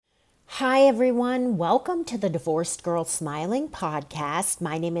Hi, everyone. Welcome to the Divorced Girl Smiling podcast.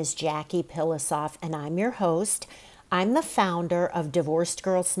 My name is Jackie Pilosoff, and I'm your host. I'm the founder of Divorced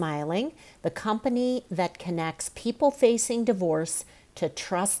Girl Smiling, the company that connects people facing divorce to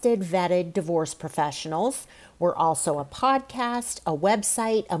trusted, vetted divorce professionals. We're also a podcast, a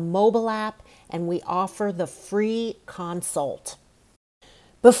website, a mobile app, and we offer the free consult.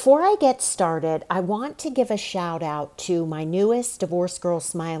 Before I get started, I want to give a shout out to my newest Divorce Girl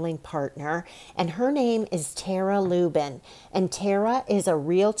Smiling partner, and her name is Tara Lubin. And Tara is a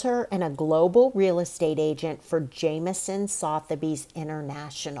realtor and a global real estate agent for Jameson Sotheby's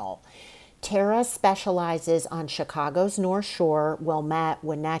International. Tara specializes on Chicago's North Shore, Wilmette,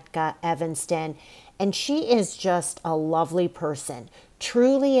 Winnetka, Evanston, and she is just a lovely person,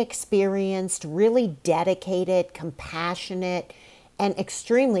 truly experienced, really dedicated, compassionate, and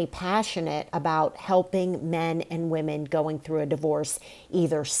extremely passionate about helping men and women going through a divorce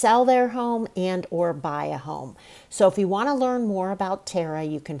either sell their home and or buy a home. So if you want to learn more about Tara,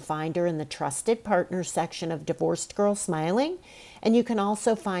 you can find her in the Trusted Partners section of Divorced Girl Smiling, and you can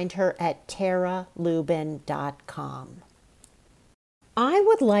also find her at taralubin.com. I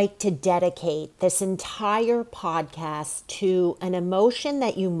would like to dedicate this entire podcast to an emotion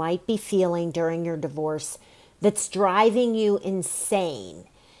that you might be feeling during your divorce that's driving you insane.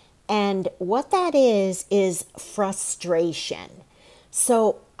 And what that is frustration.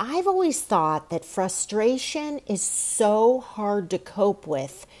 So I've always thought that frustration is so hard to cope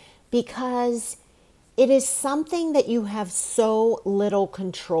with because it is something that you have so little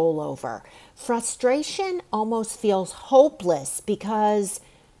control over. Frustration almost feels hopeless because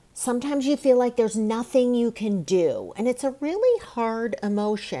sometimes you feel like there's nothing you can do. And it's a really hard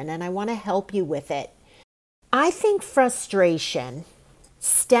emotion, and I want to help you with it. I think frustration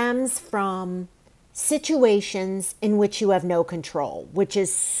stems from situations in which you have no control, which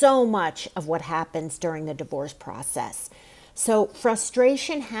is so much of what happens during the divorce process. So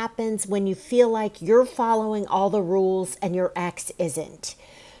frustration happens when you feel like you're following all the rules and your ex isn't.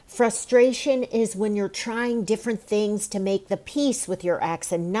 Frustration is when you're trying different things to make the peace with your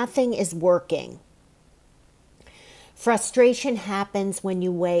ex and nothing is working. Frustration happens when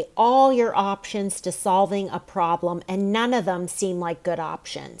you weigh all your options to solving a problem and none of them seem like good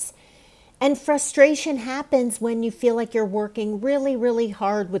options. And frustration happens when you feel like you're working really, really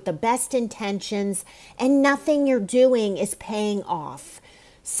hard with the best intentions and nothing you're doing is paying off.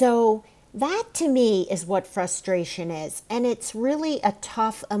 So that to me is what frustration is. And it's really a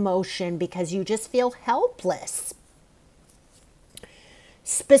tough emotion because you just feel helpless.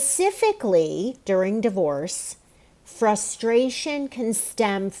 Specifically during divorce, frustration can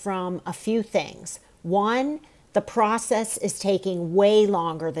stem from a few things. One, the process is taking way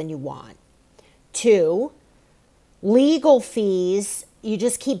longer than you want. Two, legal fees. You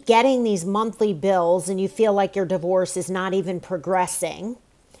just keep getting these monthly bills and you feel like your divorce is not even progressing.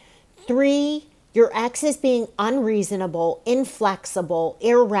 Three, your ex is being unreasonable, inflexible,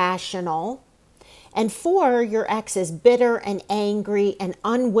 irrational. And four, your ex is bitter and angry and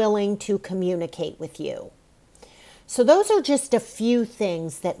unwilling to communicate with you. So those are just a few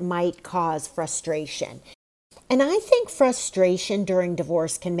things that might cause frustration. And I think frustration during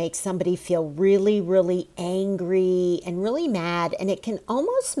divorce can make somebody feel really, really angry and really mad, and it can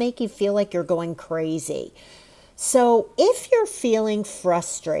almost make you feel like you're going crazy. So if you're feeling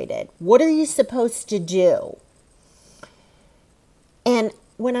frustrated, what are you supposed to do? And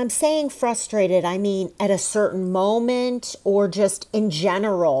when I'm saying frustrated, I mean at a certain moment or just in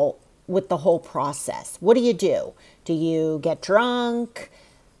general with the whole process. What do? Do you get drunk?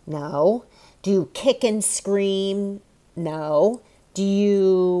 No. Do you kick and scream? No. Do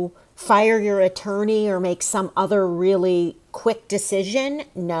you fire your attorney or make some other really quick decision?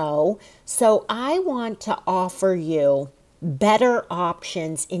 No. So I want to offer you better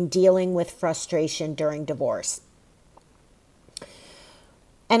options in dealing with frustration during divorce.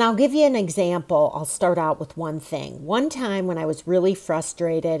 And I'll give you an example. I'll start out with one thing. One time when I was really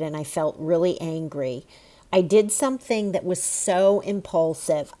frustrated and I felt really angry, I did something that was so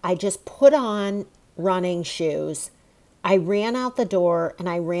impulsive. I just put on running shoes. I ran out the door and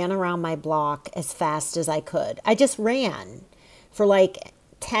I ran around my block as fast as I could. I just ran for like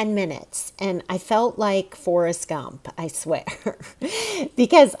 10 minutes and I felt like Forrest Gump, I swear,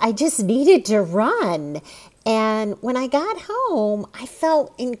 because I just needed to run. And when I got home, I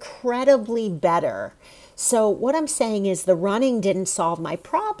felt incredibly better. So what I'm saying is the running didn't solve my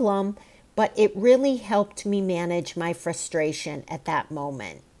problem, but it really helped me manage my frustration at that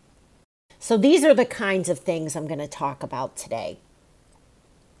moment. So these are the kinds of things I'm going to talk about today.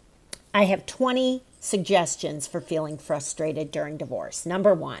 I have 20 suggestions for feeling frustrated during divorce.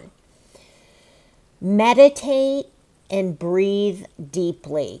 Number one, Meditate and breathe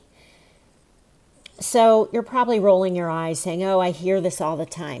deeply. So you're probably rolling your eyes saying, oh, I hear this all the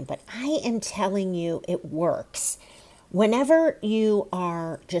time, but I am telling you it works. Whenever you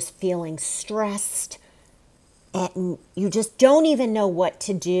are just feeling stressed and you just don't even know what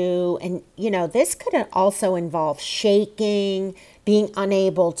to do, and this could also involve shaking, being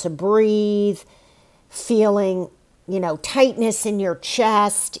unable to breathe, feeling, tightness in your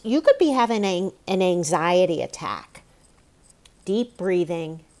chest. You could be having an anxiety attack. Deep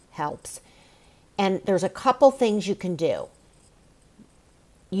breathing helps. And there's a couple things you can do.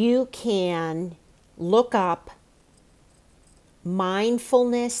 You can look up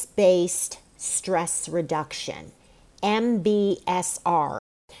mindfulness-based stress reduction, MBSR.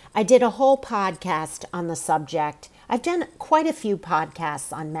 I did a whole podcast on the subject. I've done quite a few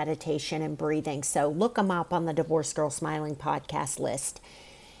podcasts on meditation and breathing, so look them up on the Divorced Girl Smiling podcast list.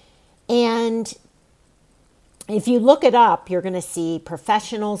 And if you look it up, you're going to see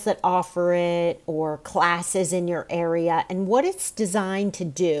professionals that offer it or classes in your area. And what it's designed to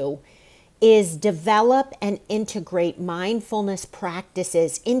do is develop and integrate mindfulness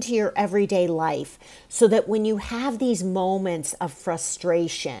practices into your everyday life so that when you have these moments of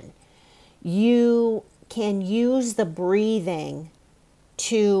frustration, you can use the breathing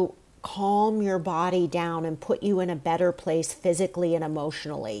to calm your body down and put you in a better place physically and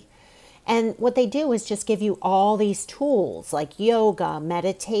emotionally. And what they do is just give you all these tools like yoga,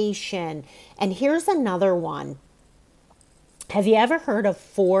 meditation. And here's another one. Have you ever heard of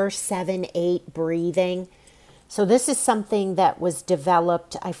 4-7-8 breathing? So this is something that was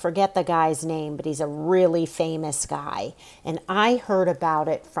developed, I forget the guy's name, but he's a really famous guy. And I heard about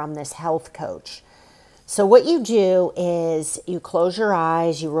it from this health coach. So what you do is you close your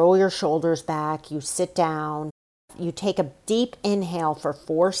eyes, you roll your shoulders back, you sit down. You take a deep inhale for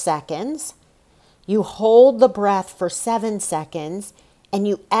 4 seconds. You hold the breath for 7 seconds. And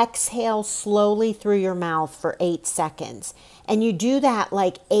you exhale slowly through your mouth for 8 seconds. And you do that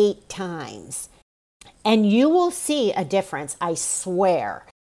like 8 times. And you will see a difference, I swear.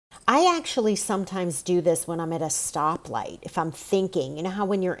 I actually sometimes do this when I'm at a stoplight. If I'm thinking, you know how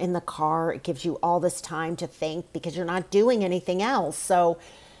when you're in the car, it gives you all this time to think because you're not doing anything else. So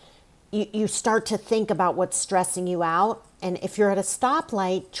you start to think about what's stressing you out. And if you're at a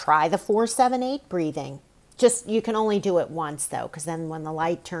stoplight, try the 4-7-8 breathing. Just, you can only do it once though, because then when the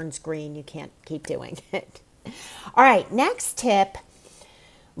light turns green, you can't keep doing it. All right, next tip,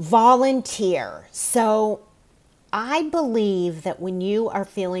 volunteer. So I believe that when you are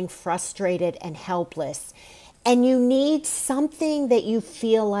feeling frustrated and helpless and you need something that you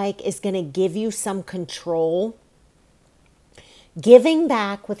feel like is going to give you some control, giving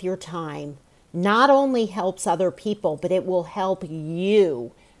back with your time not only helps other people, but it will help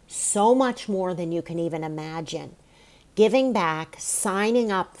you so much more than you can even imagine. Giving back,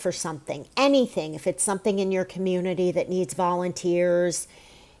 signing up for something, anything, if it's something in your community that needs volunteers,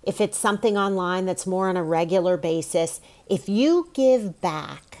 if it's something online that's more on a regular basis, if you give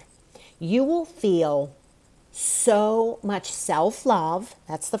back, you will feel so much self-love.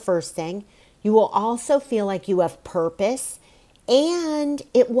 That's the first thing. You will also feel like you have purpose, and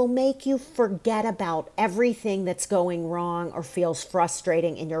it will make you forget about everything that's going wrong or feels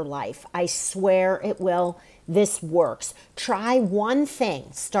frustrating in your life. I swear it will. This works. Try one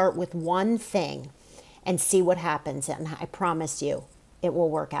thing. Start with one thing and see what happens. And I promise you, it will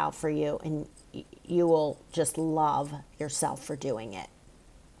work out for you, and you will just love yourself for doing it.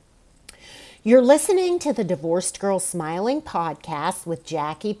 You're listening to the Divorced Girl Smiling podcast with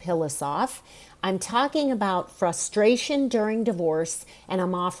Jackie Pilosoff. I'm talking about frustration during divorce, and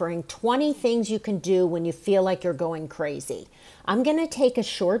I'm offering 20 things you can do when you feel like you're going crazy. I'm going to take a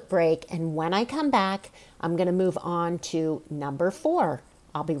short break, and when I come back, I'm going to move on to number 4.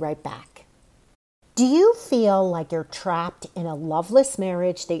 I'll be right back. Do you feel like you're trapped in a loveless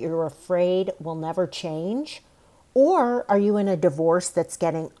marriage that you're afraid will never change? Or are you in a divorce that's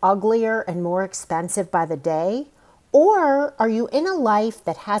getting uglier and more expensive by the day? Or are you in a life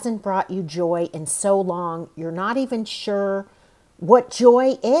that hasn't brought you joy in so long you're not even sure what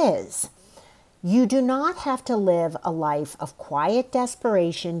joy is? You do not have to live a life of quiet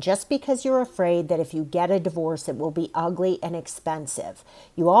desperation just because you're afraid that if you get a divorce it will be ugly and expensive.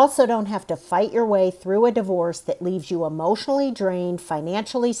 You also don't have to fight your way through a divorce that leaves you emotionally drained,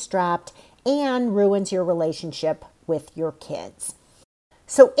 financially strapped, and ruins your relationship with your kids.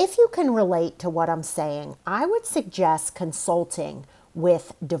 So if you can relate to what I'm saying, I would suggest consulting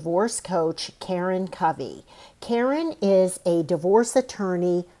with divorce coach Karen Covey. Karen is a divorce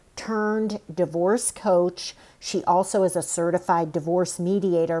attorney turned divorce coach. She also is a certified divorce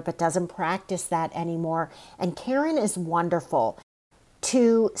mediator, but doesn't practice that anymore. And Karen is wonderful.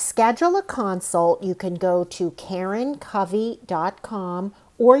 To schedule a consult, you can go to KarenCovey.com,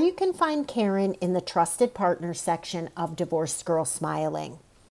 or you can find Karen in the Trusted Partners section of Divorced Girl Smiling.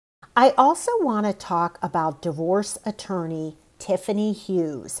 I also want to talk about divorce attorney Tiffany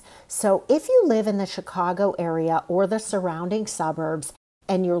Hughes. So if you live in the Chicago area or the surrounding suburbs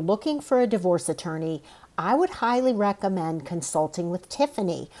and you're looking for a divorce attorney, I would highly recommend consulting with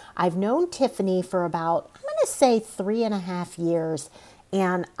Tiffany. I've known Tiffany for about, I'm going to say 3.5 years,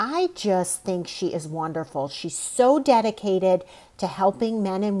 and I just think she is wonderful. She's so dedicated to helping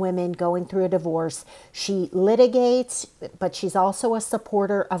men and women going through a divorce. She litigates, but she's also a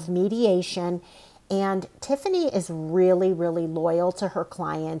supporter of mediation. And Tiffany is really, really loyal to her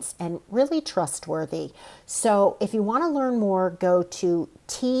clients and really trustworthy. So if you want to learn more, go to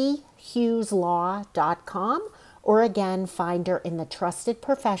thugheslaw.com, or again, find her in the Trusted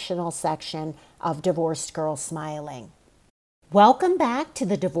Professional section of Divorced Girl Smiling. Welcome back to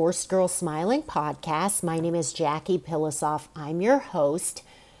the Divorced Girl Smiling podcast. My name is Jackie Pilosoff. I'm your host.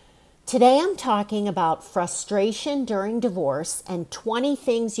 Today I'm talking about frustration during divorce and 20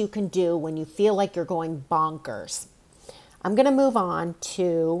 things you can do when you feel like you're going bonkers. I'm going to move on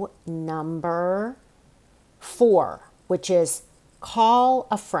to number 4, which is call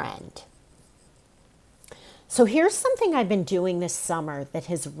a friend. So here's something I've been doing this summer that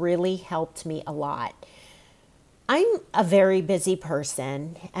has really helped me a lot. I'm a very busy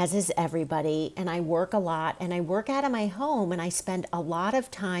person, as is everybody, and I work a lot, and I work out of my home, and I spend a lot of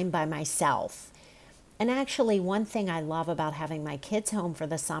time by myself. And actually, one thing I love about having my kids home for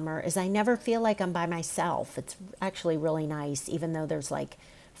the summer is I never feel like I'm by myself. It's actually really nice, even though there's like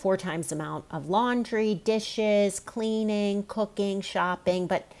 4 times the amount of laundry, dishes, cleaning, cooking, shopping.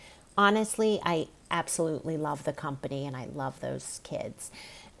 But honestly, I absolutely love the company, and I love those kids.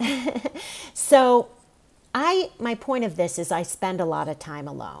 So my point of this is I spend a lot of time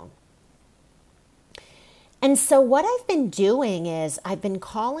alone. And so what I've been doing is I've been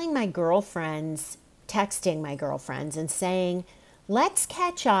calling my girlfriends, texting my girlfriends and saying, let's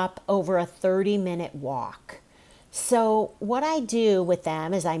catch up over a 30-minute walk. So what I do with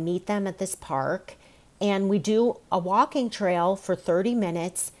them is I meet them at this park and we do a walking trail for 30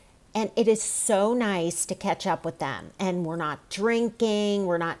 minutes. And it is so nice to catch up with them. And we're not drinking,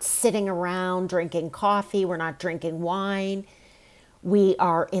 we're not sitting around drinking coffee, we're not drinking wine. We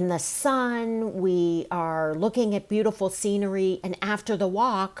are in the sun, we are looking at beautiful scenery, and after the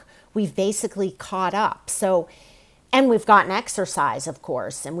walk, we've basically caught up. And we've gotten exercise, of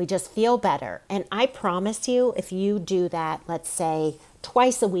course, and we just feel better. And I promise you, if you do that, let's say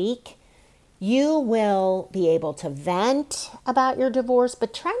twice a week, you will be able to vent about your divorce,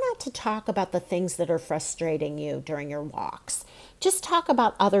 but try not to talk about the things that are frustrating you during your walks. Just talk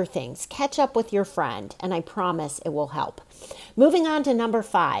about other things. Catch up with your friend, and I promise it will help. Moving on to number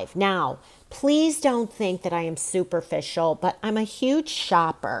 5. Now, please don't think that I am superficial, but I'm a huge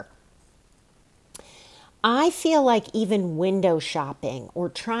shopper. I feel like even window shopping or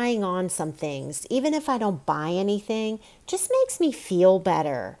trying on some things, even if I don't buy anything, just makes me feel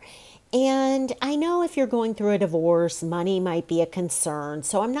better. And I know if you're going through a divorce, money might be a concern.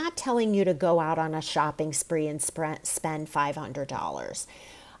 So I'm not telling you to go out on a shopping spree and spend $500.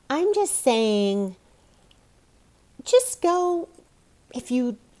 I'm just saying, just go, if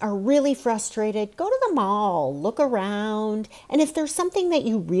you are really frustrated, go to the mall, look around. And if there's something that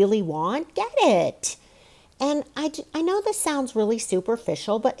you really want, get it. And I know this sounds really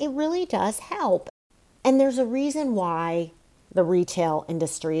superficial, but it really does help. And there's a reason why the retail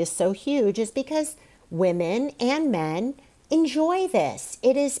industry is so huge, is because women and men enjoy this.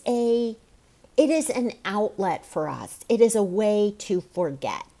 It is an outlet for us. It is a way to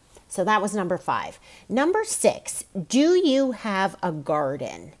forget. So that was number 5. Number 6, do you have a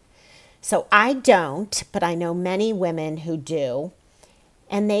garden? So I don't, but I know many women who do.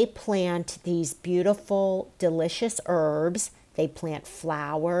 And they plant these beautiful, delicious herbs. They plant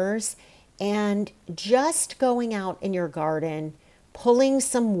flowers. And just going out in your garden, pulling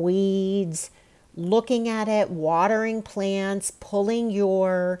some weeds, looking at it, watering plants, pulling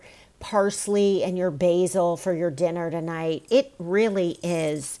your parsley and your basil for your dinner tonight, it really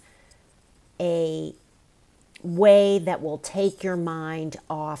is a way that will take your mind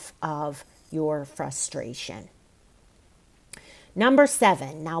off of your frustration. Number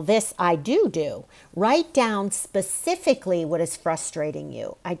 7, now this I do. Write down specifically what is frustrating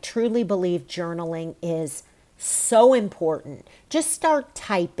you. I truly believe journaling is So important. Just start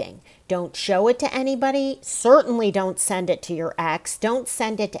typing. Don't show it to anybody. Certainly don't send it to your ex. Don't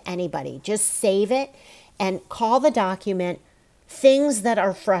send it to anybody. Just save it and call the document things that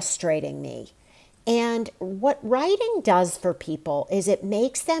are frustrating me. And what writing does for people is it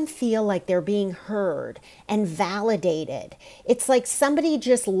makes them feel like they're being heard and validated. It's like somebody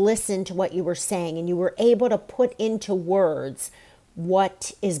just listened to what you were saying and you were able to put into words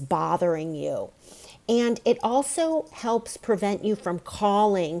what is bothering you. And it also helps prevent you from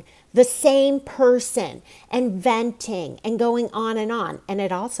calling the same person and venting and going on and on. And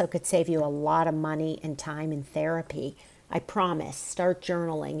it also could save you a lot of money and time in therapy. I promise. Start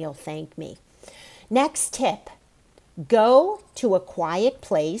journaling. You'll thank me. Next tip, go to a quiet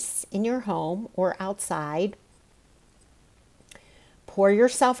place in your home or outside. Pour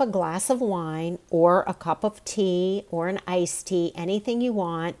yourself a glass of wine or a cup of tea or an iced tea, anything you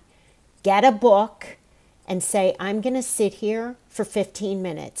want. Get a book and say, I'm going to sit here for 15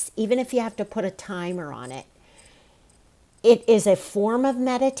 minutes, even if you have to put a timer on it. It is a form of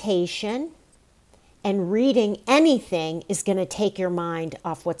meditation. And reading anything is going to take your mind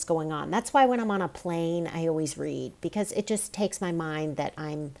off what's going on. That's why when I'm on a plane, I always read, because it just takes my mind that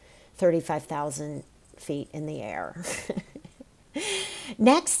I'm 35,000 feet in the air.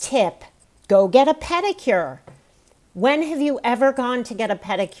 Next tip, go get a pedicure. When have you ever gone to get a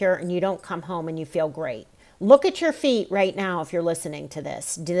pedicure and you don't come home and you feel great? Look at your feet right now if you're listening to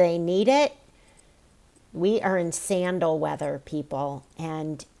this. Do they need it? We are in sandal weather, people,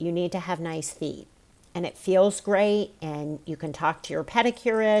 and you need to have nice feet. And it feels great, and you can talk to your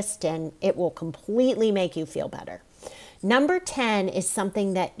pedicurist, and it will completely make you feel better. Number 10 is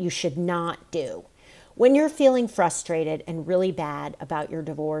something that you should not do. When you're feeling frustrated and really bad about your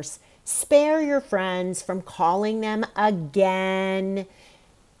divorce, spare your friends from calling them again.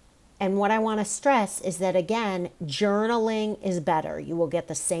 And what I want to stress is that, again, journaling is better. You will get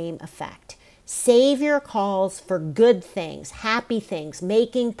the same effect. Save your calls for good things, happy things,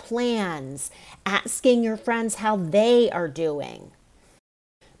 making plans, asking your friends how they are doing.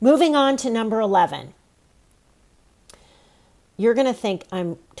 Moving on to number 11. You're going to think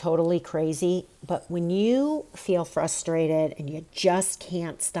I'm totally crazy, but when you feel frustrated and you just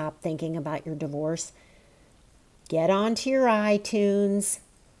can't stop thinking about your divorce, get onto your iTunes,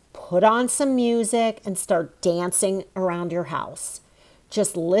 put on some music, and start dancing around your house.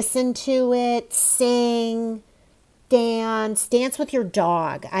 Just listen to it, sing, dance with your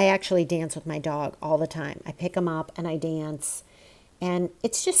dog. I actually dance with my dog all the time. I pick him up and I dance. And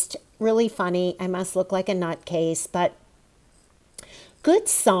it's just really funny. I must look like a nutcase, but good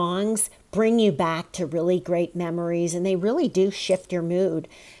songs bring you back to really great memories, and they really do shift your mood.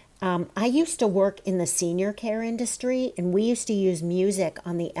 I used to work in the senior care industry, and we used to use music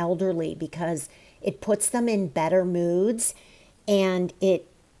on the elderly because it puts them in better moods. And it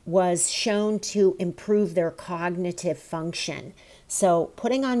was shown to improve their cognitive function. So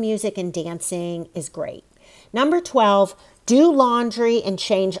putting on music and dancing is great. Number 12, do laundry and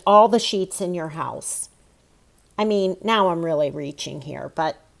change all the sheets in your house. I mean, now I'm really reaching here,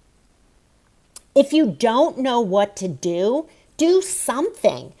 but if you don't know what to do, do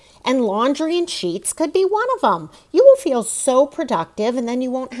something. And laundry and sheets could be one of them. You will feel so productive, and then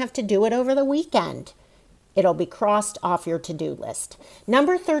you won't have to do it over the weekend. It'll be crossed off your to-do list.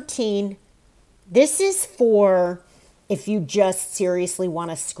 Number 13, this is for if you just seriously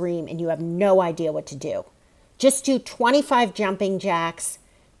want to scream and you have no idea what to do. Just do 25 jumping jacks,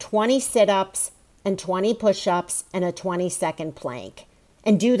 20 sit-ups, and 20 push-ups, and a 20-second plank.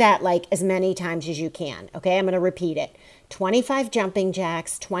 And do that like as many times as you can. Okay, I'm going to repeat it. 25 jumping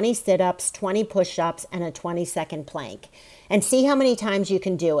jacks, 20 sit-ups, 20 push-ups, and a 20-second plank. And see how many times you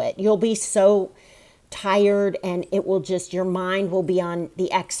can do it. You'll be so tired, and it will just, your mind will be on the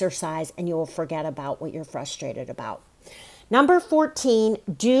exercise and you will forget about what you're frustrated about. Number 14,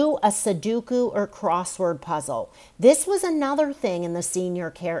 do a Sudoku or crossword puzzle. This was another thing in the senior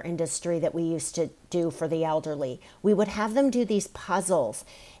care industry that we used to do for the elderly. We would have them do these puzzles,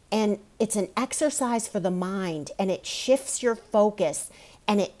 and it's an exercise for the mind, and it shifts your focus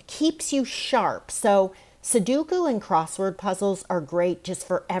and it keeps you sharp. So Sudoku and crossword puzzles are great just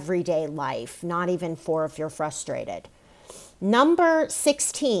for everyday life, not even for if you're frustrated. Number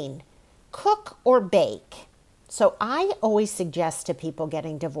 16, cook or bake. So I always suggest to people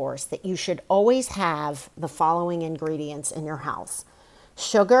getting divorced that you should always have the following ingredients in your house: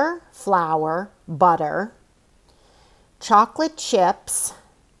 sugar, flour, butter, chocolate chips,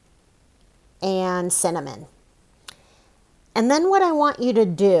 and cinnamon. And then what I want you to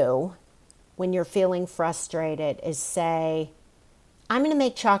do when you're feeling frustrated is say, I'm going to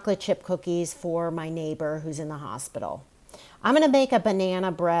make chocolate chip cookies for my neighbor who's in the hospital. I'm going to make a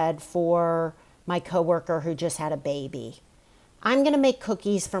banana bread for my coworker who just had a baby. I'm going to make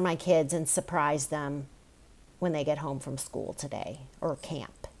cookies for my kids and surprise them when they get home from school today or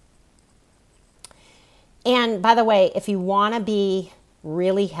camp. And by the way, if you want to be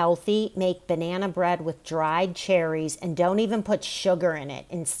really healthy, make banana bread with dried cherries and don't even put sugar in it.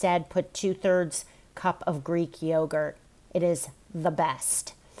 Instead, put 2/3 cup of Greek yogurt. It is the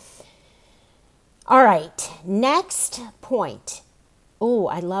best. All right, next point. Oh,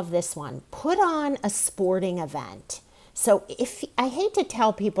 I love this one. Put on a sporting event. So I hate to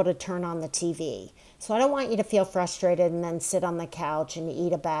tell people to turn on the TV. So I don't want you to feel frustrated and then sit on the couch and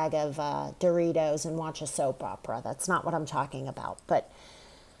eat a bag of Doritos and watch a soap opera. That's not what I'm talking about. But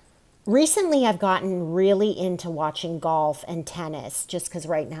recently I've gotten really into watching golf and tennis just because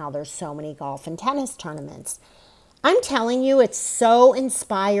right now there's so many golf and tennis tournaments. I'm telling you, it's so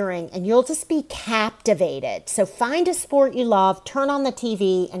inspiring and you'll just be captivated. So find a sport you love, turn on the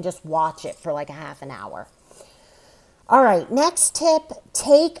TV and just watch it for like a half an hour. All right, next tip,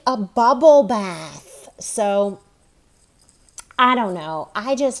 take a bubble bath. So I don't know.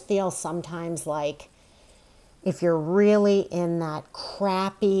 I just feel sometimes like if you're really in that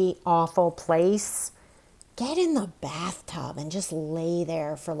crappy, awful place, get in the bathtub and just lay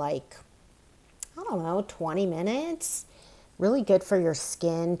there for like, I don't know, 20 minutes. Really good for your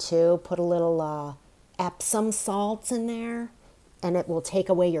skin too. Put a little Epsom salts in there and it will take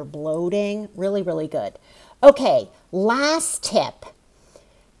away your bloating. Really, really good. Okay, last tip.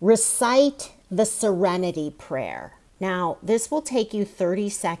 Recite the Serenity Prayer. Now, this will take you 30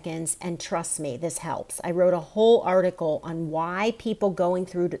 seconds and trust me, this helps. I wrote a whole article on why people going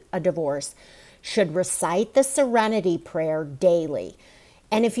through a divorce should recite the Serenity Prayer daily.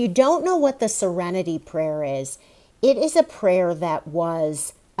 And if you don't know what the Serenity Prayer is, it is a prayer that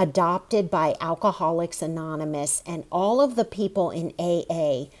was adopted by Alcoholics Anonymous, and all of the people in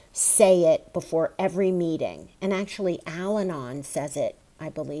AA say it before every meeting. And actually, Al-Anon says it, I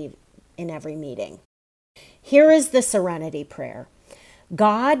believe, in every meeting. Here is the Serenity Prayer.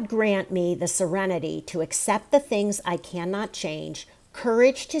 God grant me the serenity to accept the things I cannot change,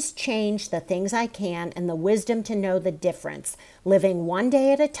 courage to change the things I can, and the wisdom to know the difference, living one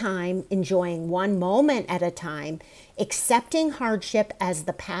day at a time, enjoying one moment at a time, accepting hardship as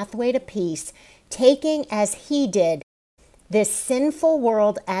the pathway to peace, taking as He did this sinful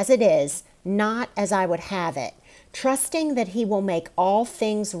world as it is, not as I would have it, trusting that He will make all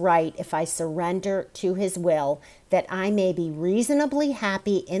things right if I surrender to His will, that I may be reasonably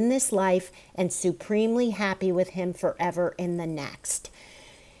happy in this life and supremely happy with Him forever in the next.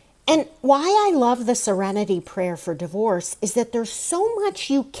 And why I love the Serenity Prayer for divorce is that there's so much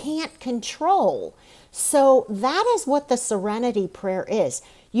you can't control. So that is what the Serenity Prayer is.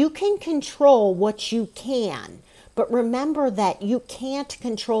 You can control what you can. But remember that you can't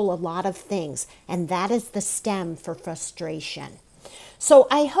control a lot of things, and that is the stem for frustration. So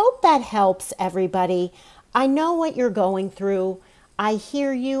I hope that helps everybody. I know what you're going through. I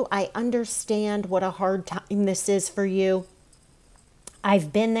hear you. I understand what a hard time this is for you.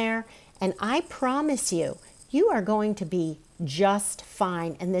 I've been there, and I promise you, you are going to be just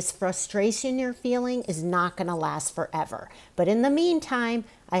fine, and this frustration you're feeling is not going to last forever. But in the meantime,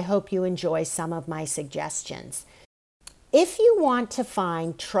 I hope you enjoy some of my suggestions. If you want to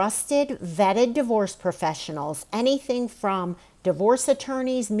find trusted, vetted divorce professionals, anything from divorce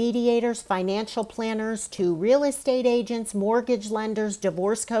attorneys, mediators, financial planners, to real estate agents, mortgage lenders,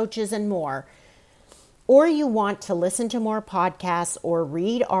 divorce coaches, and more, or you want to listen to more podcasts or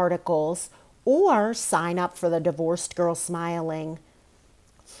read articles, or sign up for the Divorced Girl Smiling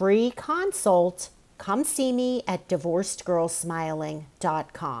free consult, come see me at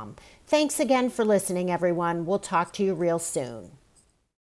divorcedgirlsmiling.com. Thanks again for listening, everyone. We'll talk to you real soon.